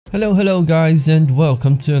Hello guys, and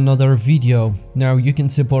welcome to another video. Now you can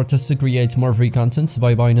support us to create more free contents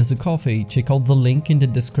by buying us a coffee. Check out the link in the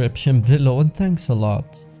description below, and thanks a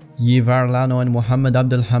lot. Yve Arellano and Mohamed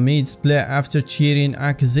Abdelhamed split after cheating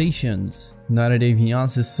accusations. 90-Day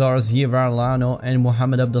Fiancé stars Yve Arellano and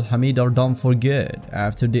Mohamed Abdelhamed are done for good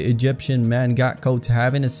after the Egyptian man got caught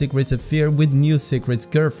having a secret affair with new secret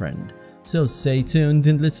girlfriend. So stay tuned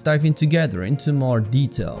and let's dive in together into more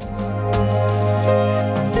details.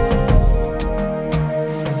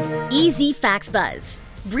 Easy Facts Buzz.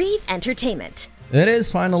 Breathe Entertainment. It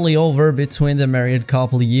is finally over between the married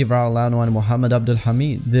couple Yve Arellano and Mohamed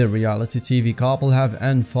Abdelhamed. The reality TV couple have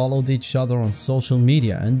unfollowed each other on social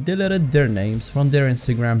media and deleted their names from their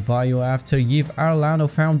Instagram bio after Yve Arellano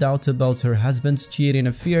found out about her husband's cheating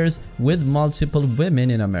affairs with multiple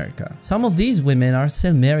women in America. Some of these women are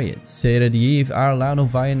still married, stated Yve Arellano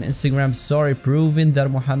via an Instagram story, proving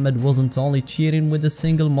that Mohamed wasn't only cheating with a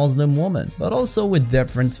single Muslim woman, but also with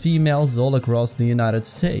different females all across the United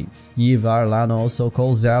States. Yve Arellano also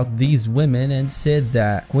calls out these women and said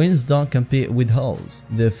that queens don't compete with hoes.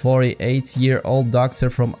 The 48-year-old doctor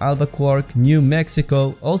from Albuquerque, New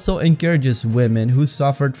Mexico, also encourages women who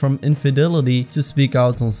suffered from infidelity to speak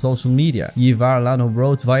out on social media. Yve Arellano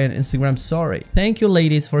wrote via an Instagram story, "Thank you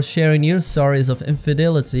ladies for sharing your stories of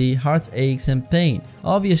infidelity, heartaches and pain.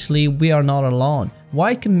 Obviously, we are not alone.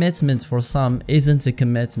 Why commitment for some isn't a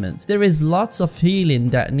commitment? There is lots of healing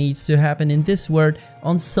that needs to happen in this world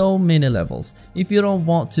on so many levels. If you don't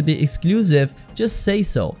want to be exclusive, just say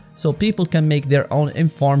so people can make their own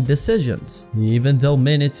informed decisions." Even though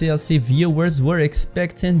many TLC viewers were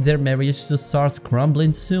expecting their marriage to start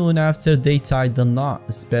crumbling soon after they tied the knot,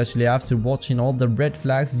 especially after watching all the red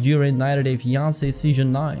flags during 90-Day Fiancé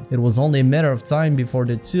Season 9, it was only a matter of time before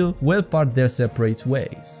the two will part their separate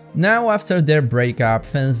ways. Now, after their breakup,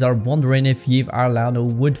 fans are wondering if Yve Arellano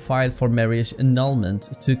would file for marriage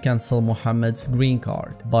annulment to cancel Mohamed's green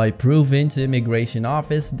card by proving to immigration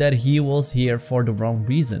office that he was here for the wrong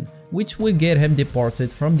reason, which would get him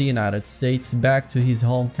deported from the United States back to his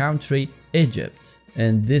home country, Egypt.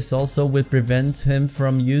 And this also will prevent him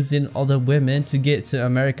from using other women to get to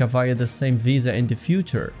America via the same visa in the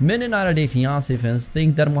future. Many 90-Day Fiancé fans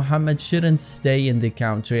think that Mohamed shouldn't stay in the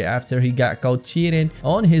country after he got caught cheating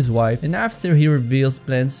on his wife and after he reveals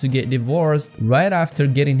plans to get divorced right after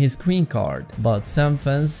getting his green card. But some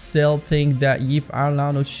fans still think that Yve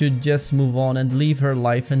Arellano should just move on and live her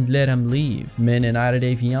life and let him leave. Many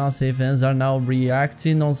 90-Day Fiancé fans are now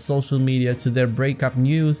reacting on social media to their breakup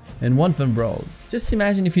news, and one fan wrote, "Just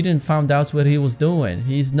imagine if he didn't find out what he was doing.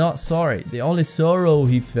 He's not sorry. The only sorrow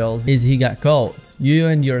he feels is he got caught. You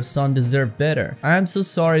and your son deserve better. I am so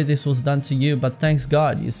sorry this was done to you, but thanks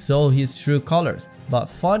God you saw his true colors." But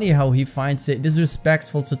funny how he finds it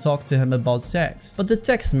disrespectful to talk to him about sex. But the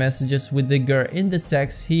text messages with the girl in the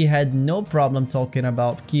text, he had no problem talking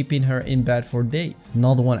about keeping her in bed for days.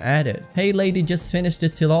 Another one added, "Hey lady, just finished the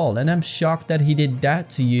tell-all and I'm shocked that he did that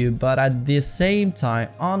to you, but at the same time,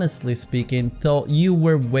 honestly speaking, thought you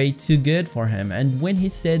were way too good for him, and when he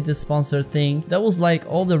said the sponsor thing, that was like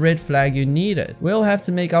all the red flag you needed. We all have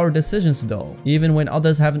to make our decisions though, even when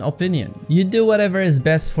others have an opinion. You do whatever is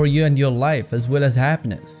best for you and your life as well as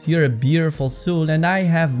happiness. You're a beautiful soul and I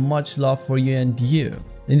have much love for you and you."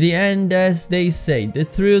 In the end, as they say, the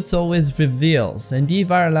truth always reveals, and Yve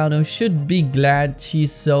Arellano should be glad she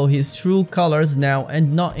saw his true colors now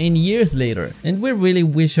and not in years later, and we really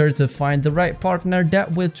wish her to find the right partner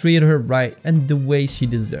that will treat her right and the way she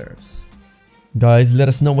deserves. Guys, let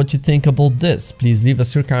us know what you think about this. Please leave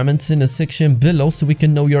us your comments in the section below so we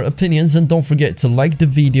can know your opinions, and don't forget to like the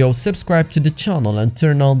video, subscribe to the channel and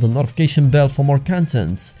turn on the notification bell for more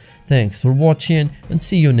content. Thanks for watching and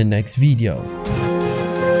see you in the next video.